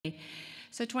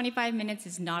So 25 minutes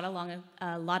is not a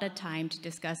lot of time to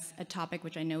discuss a topic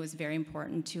which I know is very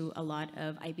important to a lot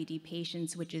of IBD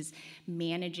patients, which is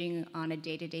managing on a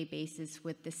day-to-day basis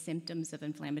with the symptoms of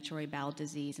inflammatory bowel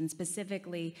disease. And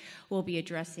specifically, we'll be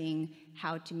addressing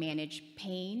how to manage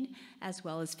pain as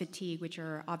well as fatigue, which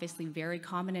are obviously very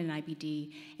common in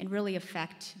IBD and really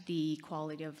affect the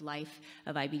quality of life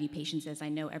of IBD patients, as I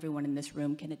know everyone in this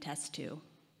room can attest to.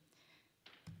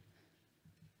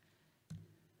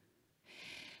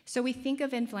 So we think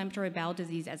of inflammatory bowel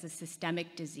disease as a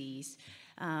systemic disease.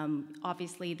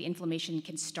 Obviously, the inflammation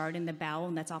can start in the bowel,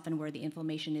 and that's often where the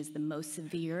inflammation is the most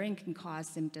severe and can cause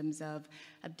symptoms of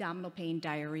abdominal pain,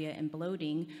 diarrhea, and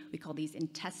bloating. We call these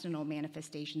intestinal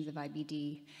manifestations of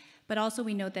IBD. But also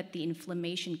we know that the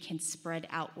inflammation can spread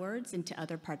outwards into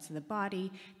other parts of the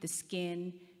body, the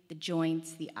skin, the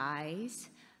joints, the eyes.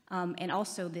 And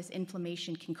also this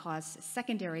inflammation can cause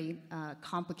secondary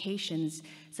complications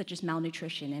such as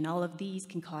malnutrition, and all of these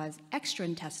can cause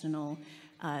extraintestinal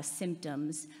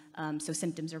symptoms, so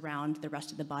symptoms around the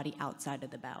rest of the body outside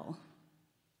of the bowel.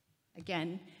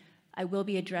 Again, I will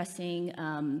be addressing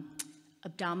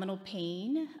abdominal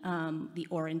pain,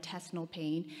 or intestinal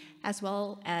pain, as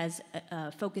well as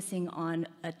focusing on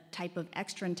a type of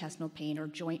extraintestinal pain or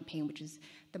joint pain, which is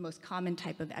the most common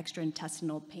type of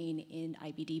extraintestinal pain in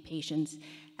IBD patients,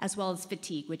 as well as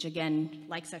fatigue, which again,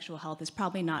 like sexual health, is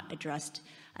probably not addressed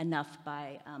enough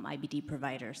by IBD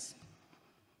providers.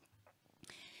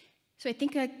 So I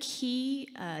think a key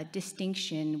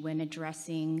distinction when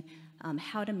addressing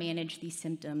how to manage these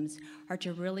symptoms are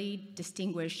to really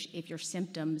distinguish if your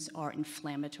symptoms are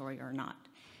inflammatory or not.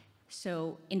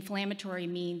 So inflammatory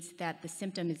means that the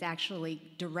symptom is actually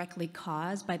directly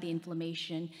caused by the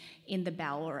inflammation in the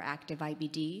bowel or active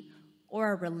IBD,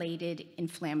 or a related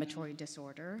inflammatory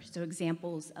disorder. So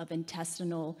examples of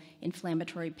intestinal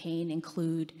inflammatory pain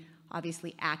include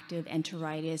obviously active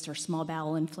enteritis or small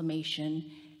bowel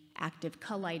inflammation, active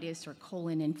colitis or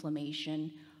colon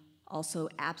inflammation, also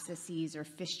abscesses or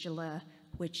fistula,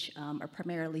 which are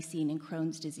primarily seen in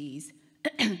Crohn's disease.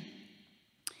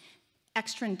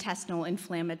 Extraintestinal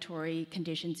inflammatory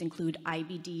conditions include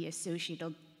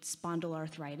IBD-associated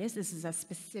spondyloarthritis. This is a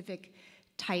specific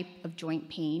type of joint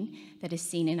pain that is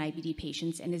seen in IBD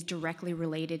patients and is directly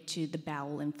related to the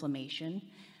bowel inflammation.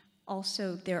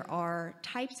 Also, there are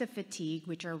types of fatigue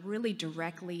which are really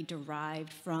directly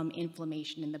derived from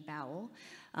inflammation in the bowel.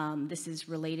 This is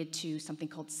related to something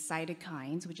called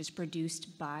cytokines, which is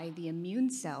produced by the immune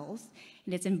cells,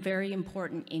 and it's very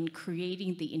important in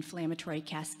creating the inflammatory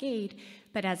cascade,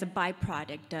 but as a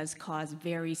byproduct does cause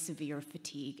very severe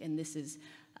fatigue, and this is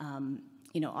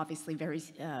obviously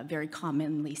very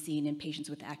commonly seen in patients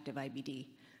with active IBD.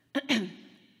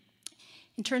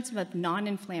 In terms of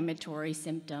non-inflammatory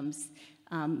symptoms,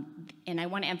 and I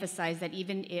want to emphasize that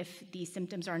even if these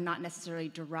symptoms are not necessarily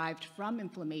derived from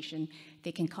inflammation,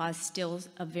 they can cause still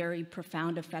a very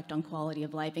profound effect on quality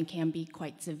of life and can be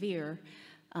quite severe.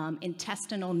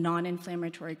 Intestinal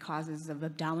non-inflammatory causes of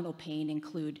abdominal pain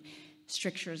include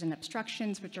strictures and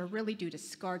obstructions, which are really due to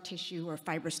scar tissue or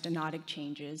fibrostenotic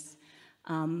changes,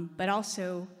 but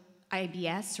also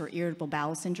IBS, or irritable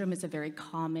bowel syndrome, is a very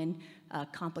common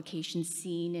complication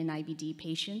seen in IBD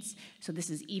patients. So this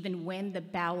is even when the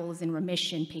bowel is in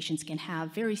remission, patients can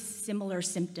have very similar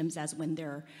symptoms as when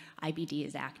their IBD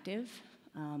is active.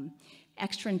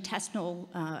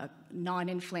 Extraintestinal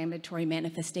non-inflammatory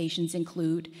manifestations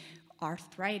include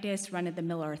arthritis,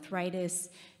 run-of-the-mill arthritis,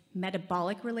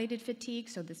 metabolic-related fatigue,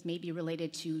 so this may be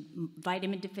related to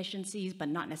vitamin deficiencies, but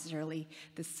not necessarily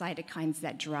the cytokines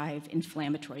that drive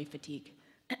inflammatory fatigue.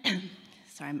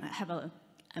 Sorry,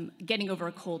 I'm getting over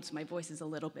a cold, so my voice is a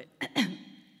little bit, and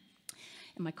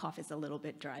my cough is a little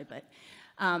bit dry, but,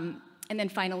 and then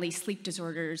finally, sleep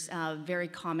disorders, very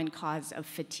common cause of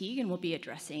fatigue, and we'll be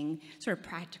addressing sort of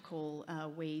practical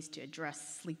ways to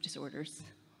address sleep disorders.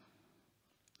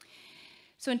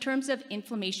 So in terms of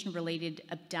inflammation-related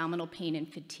abdominal pain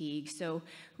and fatigue, so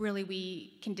really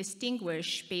we can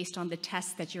distinguish based on the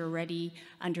tests that you're already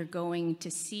undergoing to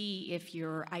see if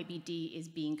your IBD is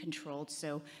being controlled.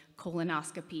 So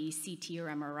colonoscopy, CT or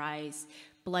MRIs,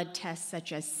 blood tests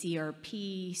such as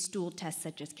CRP, stool tests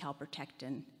such as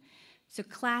calprotectin. So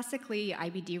classically,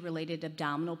 IBD-related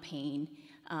abdominal pain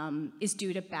is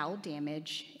due to bowel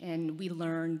damage, and we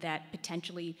learned that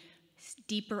potentially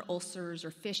deeper ulcers or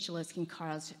fistulas can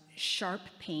cause sharp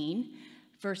pain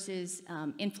versus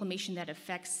inflammation that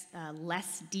affects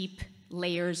less deep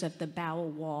layers of the bowel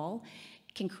wall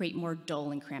can create more dull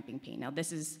and cramping pain. Now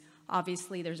this is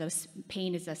obviously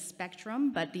pain is a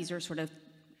spectrum, but these are sort of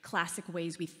classic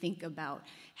ways we think about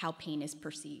how pain is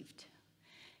perceived.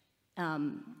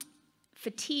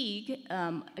 Fatigue,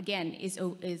 again,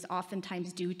 is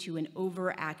oftentimes due to an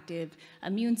overactive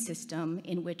immune system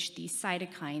in which these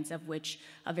cytokines, of which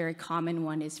a very common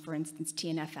one is, for instance,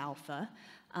 TNF-alpha,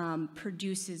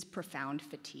 produces profound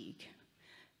fatigue.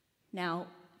 Now,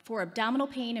 for abdominal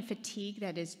pain and fatigue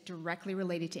that is directly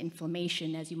related to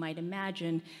inflammation, as you might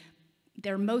imagine,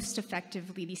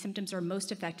 these symptoms are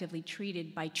most effectively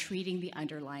treated by treating the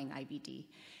underlying IBD.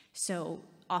 So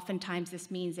oftentimes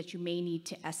this means that you may need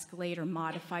to escalate or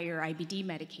modify your IBD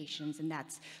medications, and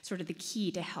that's sort of the key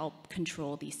to help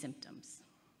control these symptoms.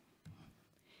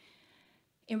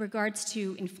 In regards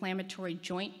to inflammatory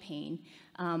joint pain,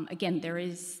 again, there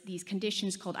is these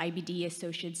conditions called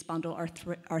IBD-associated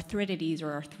spondyloarthritis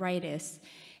or arthritis.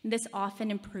 And this often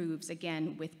improves,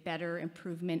 again, with better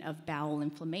improvement of bowel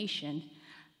inflammation.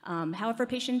 However,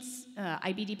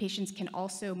 IBD patients can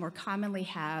also more commonly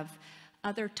have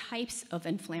other types of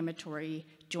inflammatory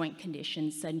joint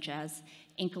conditions, such as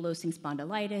ankylosing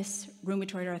spondylitis,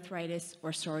 rheumatoid arthritis,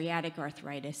 or psoriatic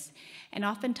arthritis. And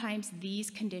oftentimes, these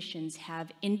conditions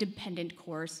have independent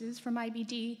courses from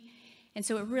IBD, and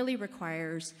so it really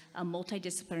requires a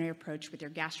multidisciplinary approach with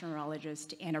your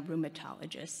gastroenterologist and a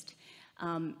rheumatologist.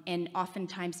 And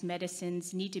oftentimes,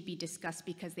 medicines need to be discussed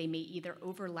because they may either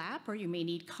overlap or you may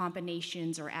need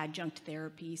combinations or adjunct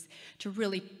therapies to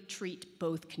really treat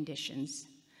both conditions.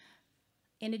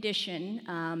 In addition,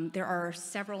 there are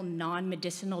several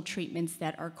non-medicinal treatments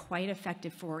that are quite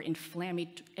effective for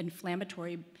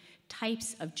inflammatory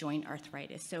types of joint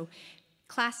arthritis. So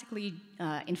classically,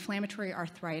 inflammatory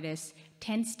arthritis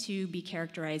tends to be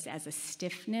characterized as a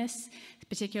stiffness,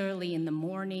 particularly in the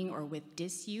morning or with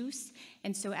disuse.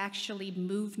 And so actually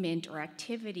movement or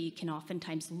activity can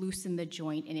oftentimes loosen the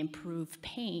joint and improve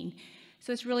pain.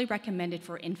 So it's really recommended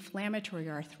for inflammatory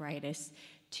arthritis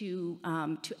to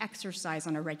exercise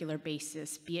on a regular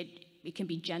basis, it can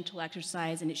be gentle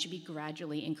exercise, and it should be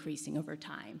gradually increasing over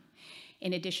time.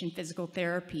 In addition, physical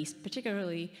therapies,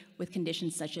 particularly with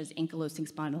conditions such as ankylosing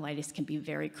spondylitis, can be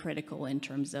very critical in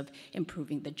terms of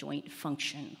improving the joint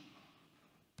function.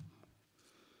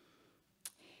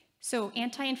 So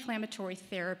anti-inflammatory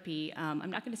therapy, I'm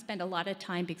not going to spend a lot of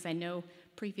time because I know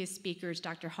previous speakers,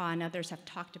 Dr. Ha and others, have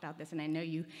talked about this, and I know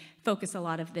you focus a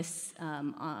lot of this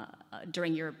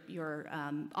during your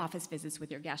office visits with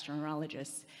your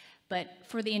gastroenterologists. But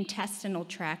for the intestinal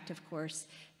tract, of course,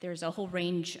 there's a whole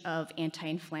range of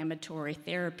anti-inflammatory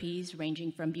therapies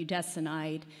ranging from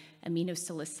budesonide,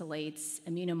 aminosalicylates,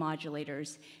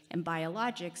 immunomodulators, and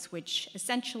biologics, which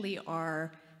essentially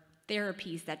are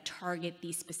therapies that target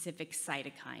these specific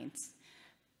cytokines.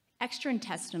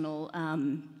 Extraintestinal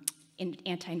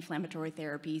anti-inflammatory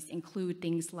therapies include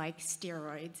things like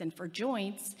steroids, and for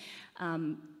joints,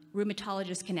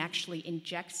 rheumatologists can actually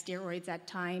inject steroids at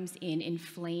times in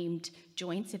inflamed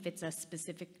joints if it's a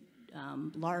specific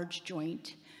large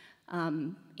joint.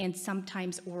 And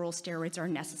sometimes oral steroids are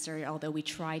necessary, although we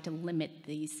try to limit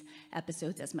these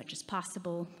episodes as much as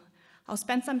possible. I'll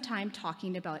spend some time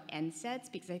talking about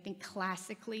NSAIDs because I think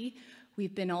classically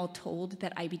we've been all told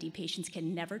that IBD patients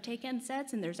can never take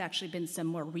NSAIDs, and there's actually been some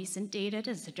more recent data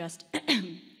to suggest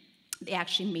they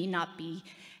actually may not be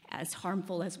as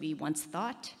harmful as we once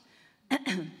thought.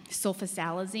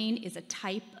 Sulfasalazine is a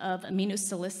type of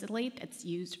aminosalicylate that's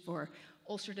used for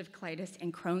ulcerative colitis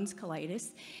and Crohn's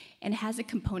colitis, and has a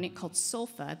component called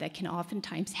sulfa that can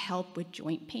oftentimes help with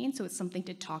joint pain, so it's something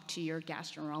to talk to your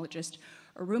gastroenterologist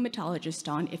or rheumatologist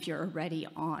on if you're already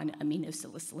on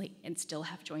aminosalicylate and still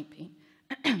have joint pain.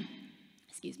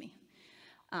 Excuse me.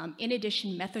 In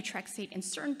addition, methotrexate and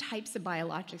certain types of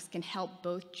biologics can help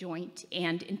both joint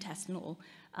and intestinal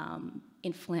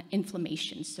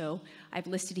inflammation. So I've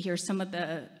listed here some of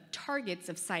the targets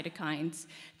of cytokines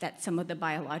that some of the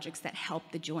biologics that help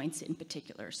the joints in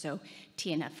particular. So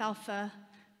TNF-alpha,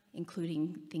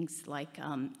 including things like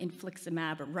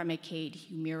infliximab or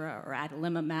Remicade, Humira, or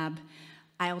adalimumab.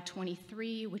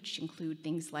 IL-23, which include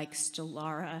things like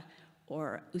Stelara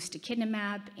or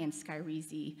ustekinumab and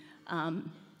Skyrizi. And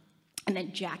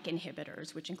then JAK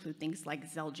inhibitors, which include things like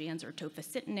Xeljanz or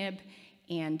tofacitinib,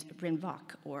 and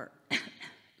Rinvoq or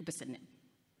upadacitinib.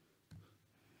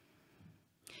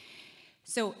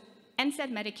 So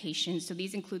NSAID medications, so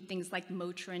these include things like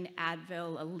Motrin,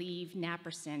 Advil, Aleve,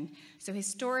 Naprosyn. So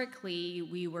historically,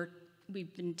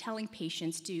 we've been telling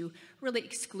patients to really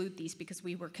exclude these because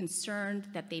we were concerned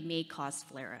that they may cause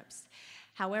flare-ups.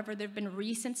 However, there have been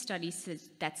recent studies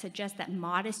that suggest that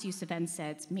modest use of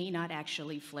NSAIDs may not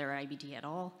actually flare IBD at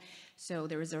all. So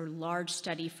there was a large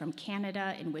study from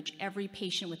Canada in which every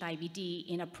patient with IBD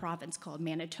in a province called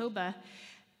Manitoba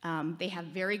They have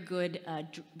very good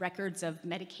records of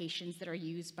medications that are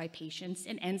used by patients,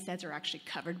 and NSAIDs are actually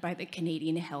covered by the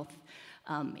Canadian Health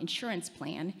Insurance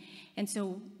Plan. And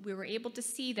so we were able to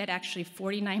see that actually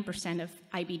 49% of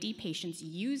IBD patients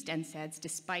used NSAIDs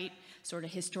despite sort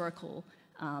of historical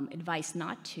advice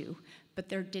not to, but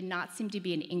there did not seem to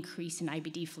be an increase in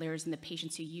IBD flares in the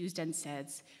patients who used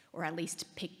NSAIDs, or at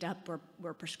least picked up or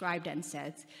were prescribed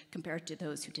NSAIDs, compared to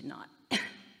those who did not.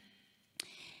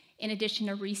 In addition,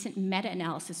 a recent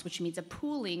meta-analysis, which means a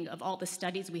pooling of all the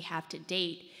studies we have to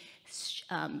date,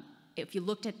 if you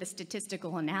looked at the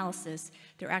statistical analysis,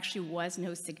 there actually was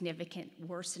no significant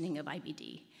worsening of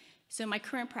IBD. So in my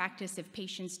current practice, if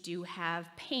patients do have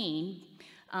pain,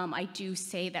 I do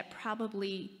say that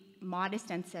probably modest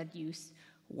NSAID use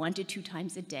 1 to 2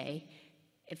 times a day,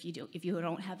 if you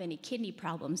don't have any kidney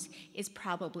problems, is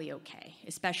probably okay,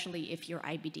 especially if your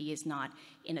IBD is not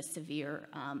in a severe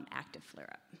active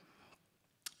flare-up.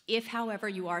 If, however,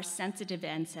 you are sensitive to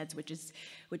NSAIDs,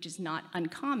 which is not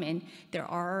uncommon, there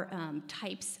are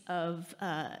types of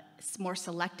more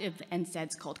selective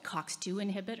NSAIDs called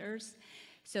COX-2 inhibitors.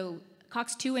 So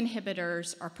COX-2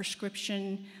 inhibitors are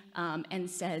prescription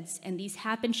NSAIDs, and these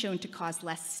have been shown to cause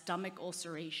less stomach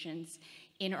ulcerations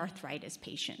in arthritis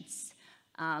patients.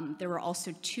 There were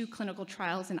also 2 clinical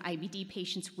trials in IBD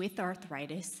patients with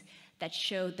arthritis that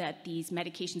showed that these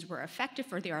medications were effective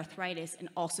for the arthritis and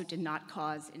also did not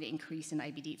cause an increase in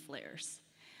IBD flares.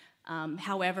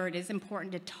 However, it is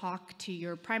important to talk to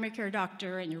your primary care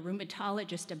doctor and your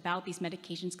rheumatologist about these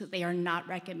medications because they are not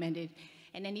recommended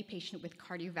in any patient with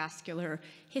cardiovascular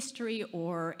history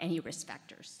or any risk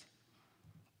factors.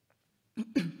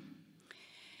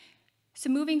 So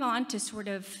moving on to sort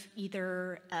of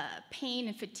either pain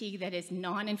and fatigue that is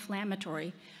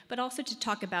non-inflammatory, but also to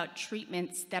talk about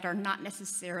treatments that are not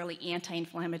necessarily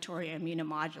anti-inflammatory or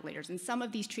immunomodulators. And some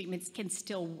of these treatments can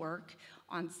still work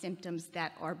on symptoms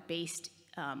that are based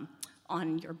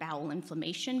on your bowel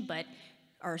inflammation, but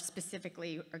are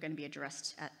going to be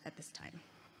addressed at this time.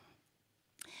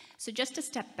 So just to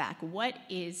step back, what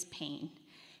is pain?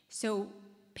 So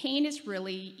pain is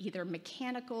really either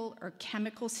mechanical or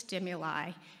chemical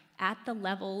stimuli at the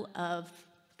level of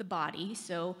the body.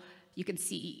 So you can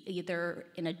see either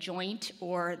in a joint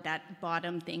or that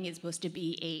bottom thing is supposed to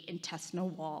be an intestinal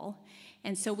wall.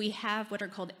 And so we have what are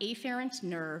called afferent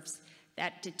nerves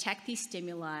that detect these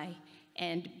stimuli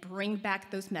and bring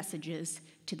back those messages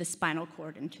to the spinal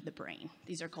cord and to the brain.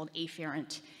 These are called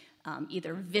afferent,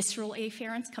 either visceral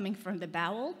afferents coming from the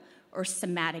bowel or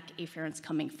somatic afferents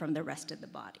coming from the rest of the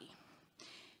body.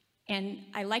 And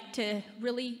I like to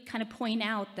really kind of point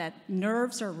out that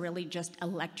nerves are really just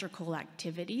electrical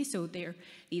activity. So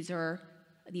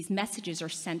these messages are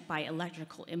sent by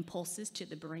electrical impulses to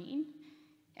the brain.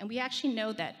 And we actually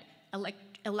know that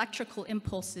electrical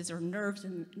impulses or nerves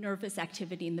and nervous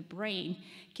activity in the brain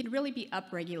can really be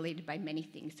upregulated by many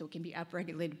things. So it can be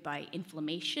upregulated by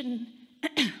inflammation,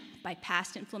 by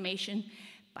past inflammation,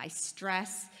 by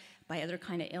stress, by other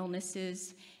kind of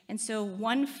illnesses. And so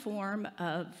one form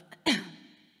of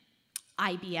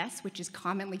IBS, which is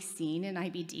commonly seen in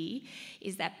IBD,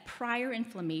 is that prior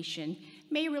inflammation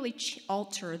may really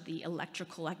alter the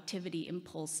electrical activity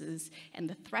impulses and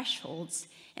the thresholds,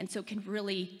 and so can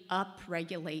really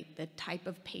upregulate the type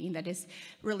of pain that is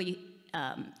really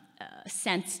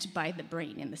sensed by the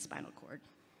brain in the spinal cord.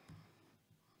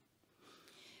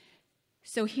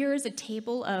 So here is a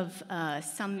table of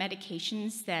some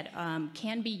medications that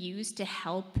can be used to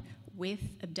help with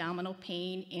abdominal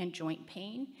pain and joint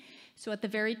pain. So at the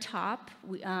very top,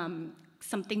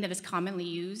 something that is commonly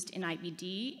used in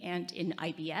IBD and in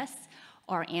IBS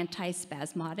are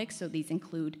antispasmodics. So these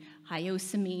include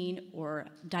hyoscine or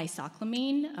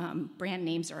dicyclomine. Brand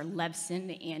names are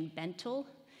Levsin and Bentyl.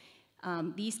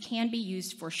 These can be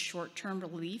used for short-term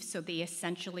relief, so they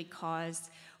essentially cause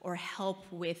or help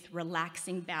with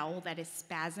relaxing bowel that is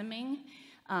spasming.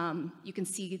 You can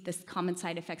see this common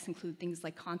side effects include things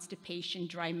like constipation,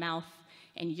 dry mouth,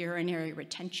 and urinary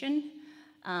retention.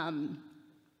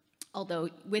 Although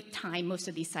with time, most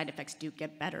of these side effects do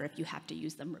get better if you have to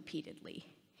use them repeatedly.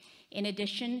 In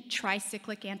addition,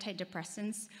 tricyclic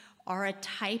antidepressants are a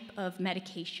type of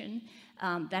medication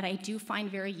that I do find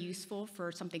very useful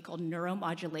for something called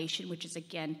neuromodulation, which is,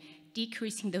 again,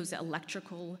 decreasing those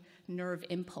electrical nerve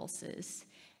impulses.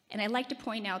 And I like to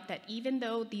point out that even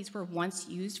though these were once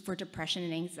used for depression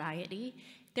and anxiety,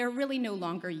 they're really no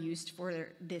longer used for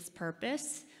this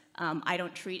purpose. I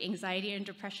don't treat anxiety and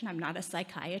depression. I'm not a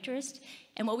psychiatrist.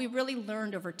 And what we really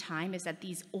learned over time is that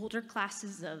these older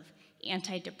classes of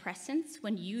antidepressants,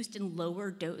 when used in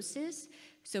lower doses,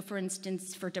 so for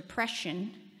instance, for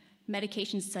depression,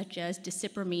 Medications such as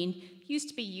disipramine used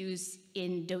to be used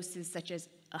in doses such as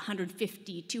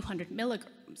 150, 200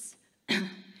 milligrams.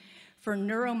 For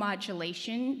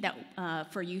neuromodulation,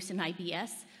 for use in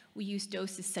IBS, we use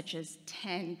doses such as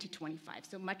 10 to 25,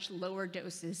 so much lower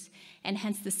doses, and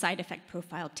hence the side effect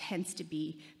profile tends to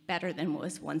be better than what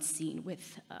was once seen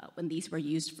with, when these were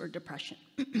used for depression.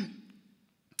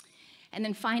 And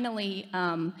then finally,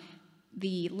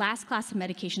 the last class of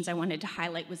medications I wanted to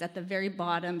highlight was at the very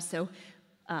bottom. So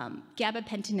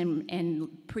gabapentin and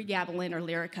pregabalin or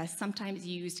Lyrica, sometimes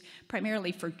used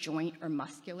primarily for joint or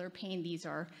muscular pain. These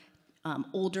are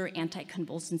older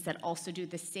anticonvulsants that also do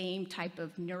the same type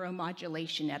of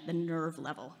neuromodulation at the nerve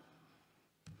level.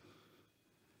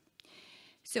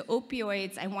 So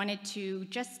opioids, I wanted to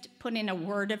just put in a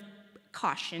word of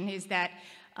caution, is that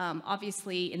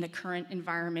obviously, in the current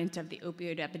environment of the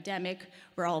opioid epidemic,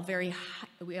 we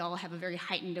all have a very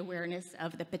heightened awareness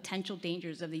of the potential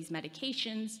dangers of these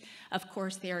medications. Of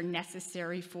course, they are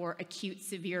necessary for acute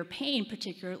severe pain,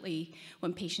 particularly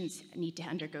when patients need to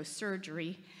undergo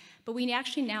surgery. But we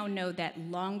actually now know that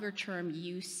longer-term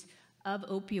use of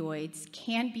opioids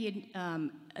can be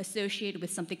associated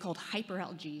with something called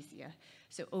hyperalgesia.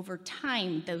 So over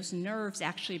time, those nerves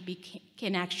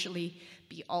can actually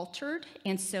be altered,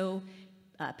 and so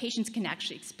patients can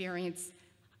actually experience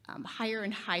higher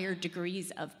and higher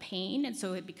degrees of pain, and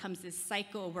so it becomes this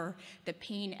cycle where the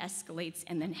pain escalates,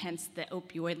 and then hence the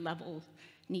opioid level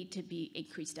need to be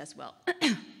increased as well.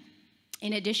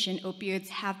 In addition, opioids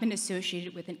have been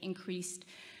associated with an increased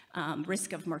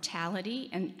risk of mortality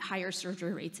and higher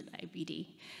surgery rates in IBD.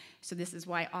 So this is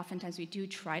why oftentimes we do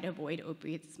try to avoid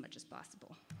opiates as much as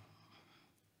possible.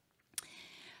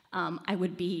 I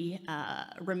would be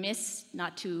remiss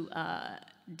not to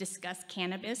discuss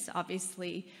cannabis.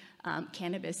 Obviously,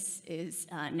 cannabis is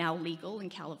now legal in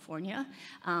California,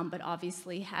 but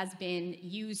obviously has been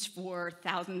used for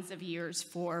thousands of years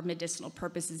for medicinal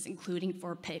purposes, including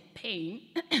for pain.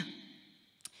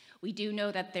 We do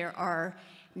know that there are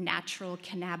natural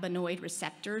cannabinoid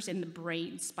receptors in the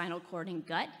brain, spinal cord, and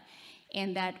gut,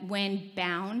 and that when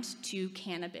bound to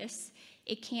cannabis,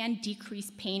 it can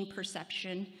decrease pain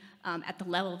perception at the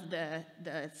level of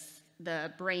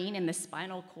the brain and the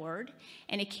spinal cord,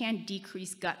 and it can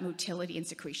decrease gut motility and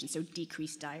secretion, so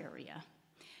decrease diarrhea.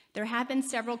 There have been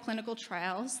several clinical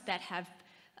trials that have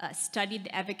studied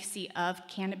the efficacy of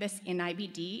cannabis in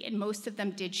IBD, and most of them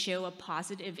did show a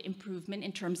positive improvement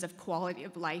in terms of quality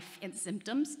of life and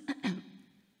symptoms.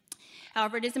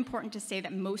 However, it is important to say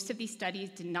that most of these studies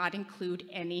did not include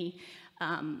any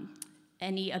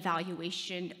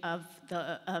evaluation of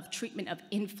treatment of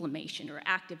inflammation or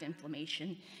active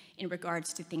inflammation in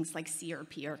regards to things like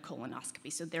CRP or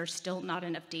colonoscopy. So there's still not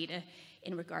enough data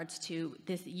in regards to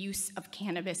this use of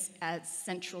cannabis as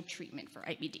central treatment for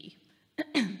IBD.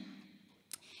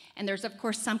 And there's, of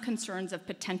course, some concerns of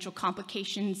potential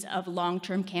complications of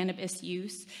long-term cannabis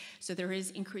use. So there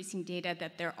is increasing data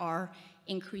that there are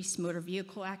increased motor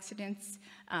vehicle accidents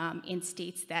in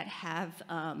states that have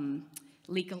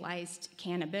legalized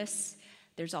cannabis.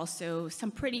 There's also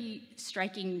some pretty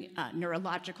striking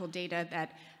neurological data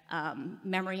that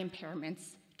memory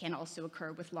impairments can also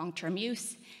occur with long-term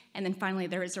use. And then finally,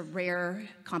 there is a rare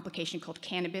complication called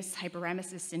cannabis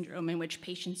hyperemesis syndrome, in which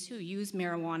patients who use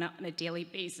marijuana on a daily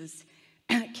basis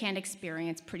can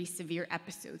experience pretty severe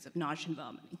episodes of nausea and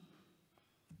vomiting.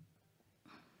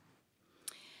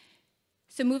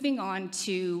 So moving on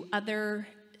to other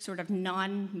sort of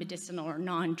non-medicinal or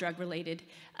non-drug-related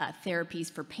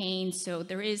therapies for pain. So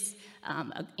there is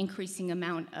an increasing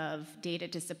amount of data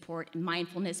to support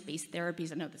mindfulness-based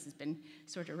therapies. I know this has been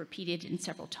sort of repeated in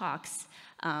several talks,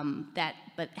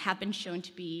 but have been shown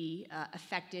to be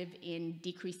effective in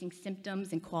decreasing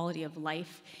symptoms and quality of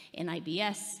life in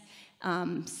IBS.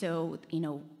 So,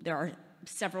 there are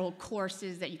several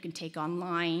courses that you can take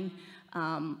online,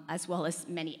 as well as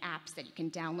many apps that you can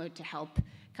download to help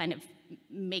kind of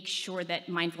make sure that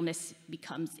mindfulness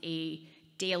becomes a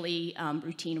daily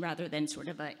routine rather than sort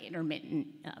of an intermittent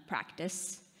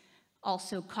practice.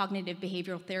 Also, cognitive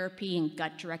behavioral therapy and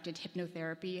gut-directed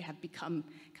hypnotherapy have become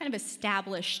kind of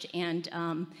established and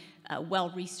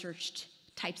well-researched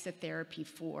types of therapy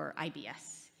for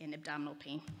IBS and abdominal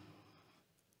pain.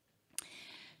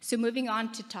 So moving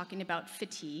on to talking about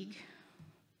fatigue.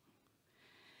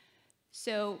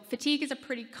 So fatigue is a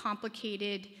pretty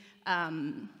complicated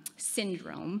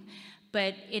syndrome,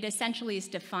 but it essentially is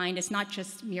defined as not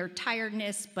just mere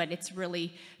tiredness, but it's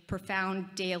really profound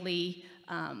daily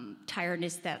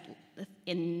tiredness that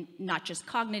in not just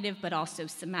cognitive, but also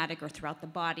somatic or throughout the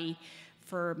body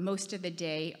for most of the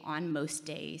day on most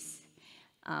days.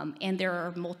 And there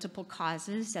are multiple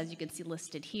causes, as you can see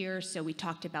listed here. So we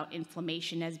talked about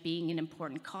inflammation as being an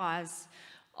important cause.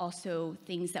 Also,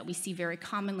 things that we see very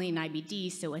commonly in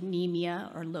IBD, so anemia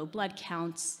or low blood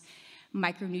counts,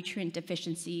 micronutrient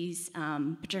deficiencies,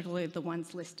 particularly the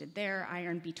ones listed there,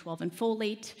 iron, B12, and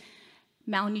folate,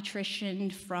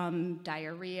 malnutrition from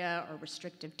diarrhea or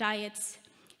restrictive diets.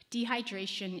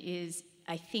 Dehydration is,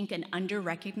 I think, an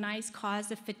under-recognized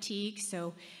cause of fatigue.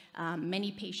 So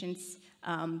many patients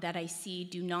that I see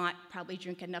do not probably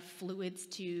drink enough fluids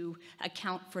to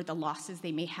account for the losses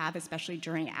they may have, especially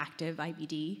during active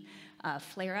IBD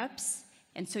flare-ups.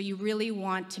 And so you really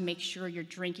want to make sure you're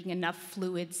drinking enough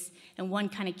fluids. And one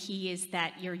kind of key is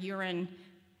that your urine,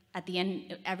 at the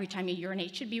end, every time you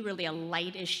urinate, should be really a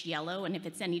lightish yellow. And if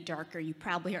it's any darker, you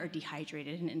probably are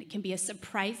dehydrated. And it can be a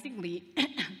surprisingly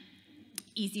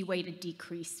easy way to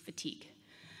decrease fatigue.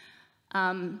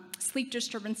 Sleep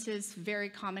disturbances, very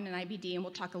common in IBD, and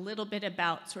we'll talk a little bit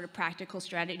about sort of practical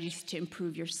strategies to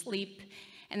improve your sleep.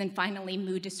 And then finally,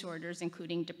 mood disorders,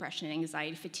 including depression and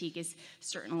anxiety. Fatigue is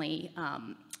certainly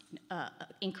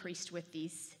increased with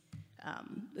these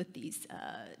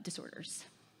disorders.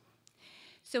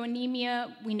 So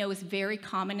anemia, we know, is very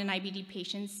common in IBD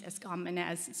patients, as common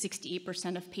as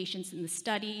 68% of patients in the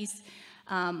studies.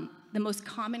 The most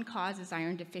common cause is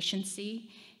iron deficiency,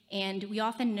 and we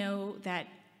often know that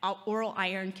oral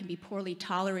iron can be poorly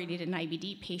tolerated in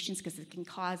IBD patients because it can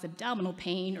cause abdominal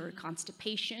pain or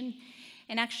constipation.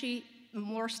 And actually,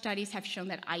 more studies have shown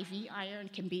that IV iron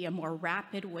can be a more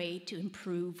rapid way to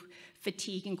improve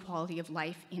fatigue and quality of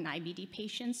life in IBD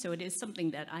patients. So it is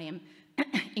something that I am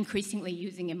increasingly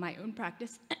using in my own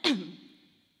practice.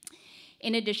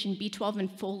 In addition, B12 and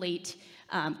folate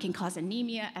can cause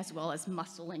anemia as well as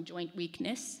muscle and joint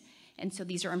weakness. And so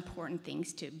these are important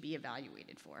things to be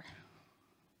evaluated for.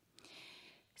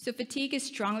 So fatigue is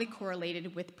strongly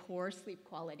correlated with poor sleep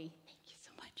quality. Thank you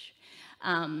so much.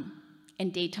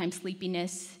 And daytime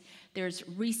sleepiness. There's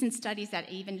recent studies that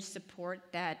even support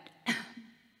that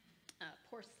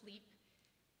poor sleep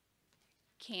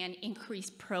can increase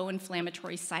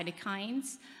pro-inflammatory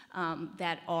cytokines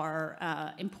that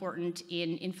are important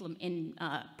in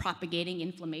propagating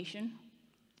inflammation.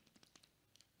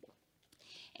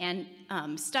 And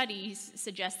studies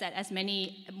suggest that as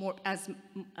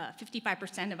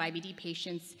 55% of IBD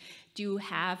patients do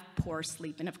have poor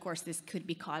sleep. And of course, this could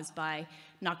be caused by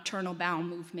nocturnal bowel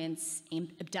movements,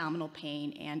 abdominal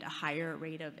pain, and a higher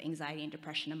rate of anxiety and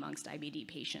depression amongst IBD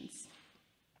patients.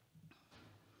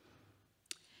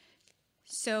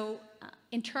 So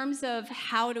in terms of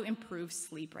how to improve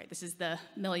sleep, right, this is the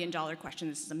million-dollar question.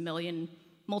 This is a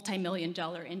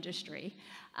multi-million-dollar industry.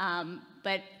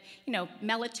 But you know,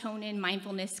 melatonin,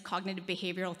 mindfulness, cognitive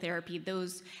behavioral therapy,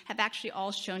 those have actually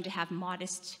all shown to have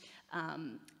modest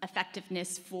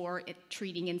effectiveness for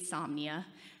treating insomnia.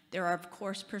 There are, of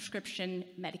course, prescription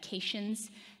medications.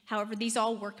 However, these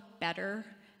all work better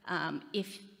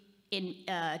if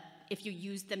you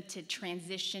use them to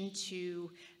transition to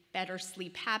better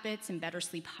sleep habits and better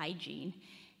sleep hygiene.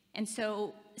 And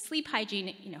so sleep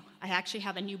hygiene, you know, I actually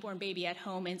have a newborn baby at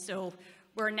home, and so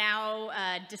we're now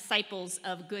disciples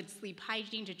of good sleep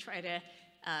hygiene to try to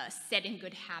set in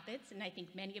good habits. And I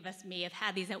think many of us may have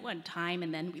had these at one time,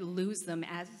 and then we lose them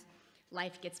as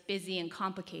life gets busy and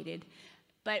complicated.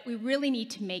 But we really need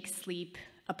to make sleep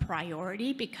a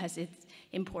priority because it's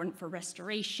important for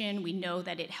restoration. We know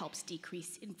that it helps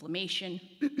decrease inflammation.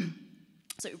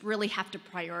 So we really have to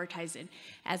prioritize it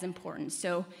as important.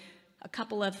 So a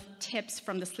couple of tips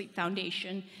from the Sleep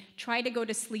Foundation. Try to go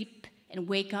to sleep and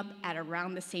wake up at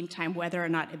around the same time, whether or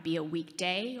not it be a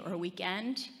weekday or a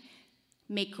weekend.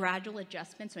 Make gradual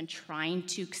adjustments when trying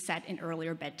to set an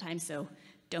earlier bedtime. So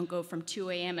don't go from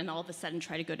 2 a.m. and all of a sudden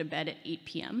try to go to bed at 8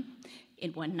 p.m.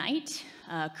 in one night.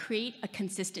 Create a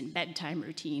consistent bedtime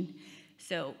routine.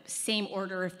 So same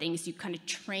order of things. You kind of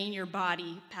train your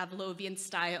body, Pavlovian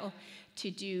style, to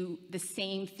do the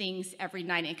same things every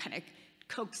night, and it kind of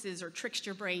coaxes or tricks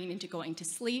your brain into going to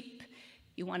sleep.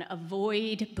 You want to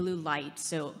avoid blue light.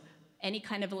 So any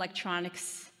kind of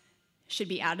electronics should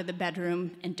be out of the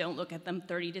bedroom, and don't look at them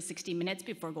 30 to 60 minutes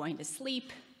before going to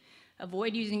sleep.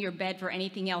 Avoid using your bed for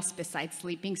anything else besides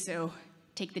sleeping, so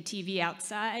take the TV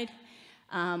outside.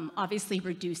 Obviously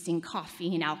reducing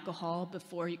coffee and alcohol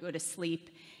before you go to sleep,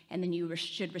 and then you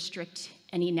should restrict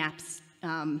any naps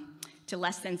to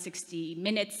less than 60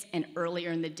 minutes and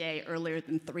earlier in the day, earlier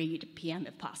than 3 p.m.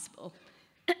 if possible.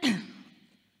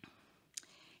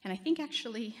 And I think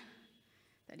actually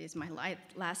that is my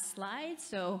last slide.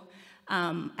 So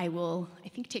I will, I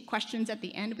think, take questions at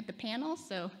the end with the panel.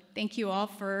 So thank you all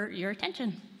for your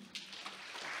attention.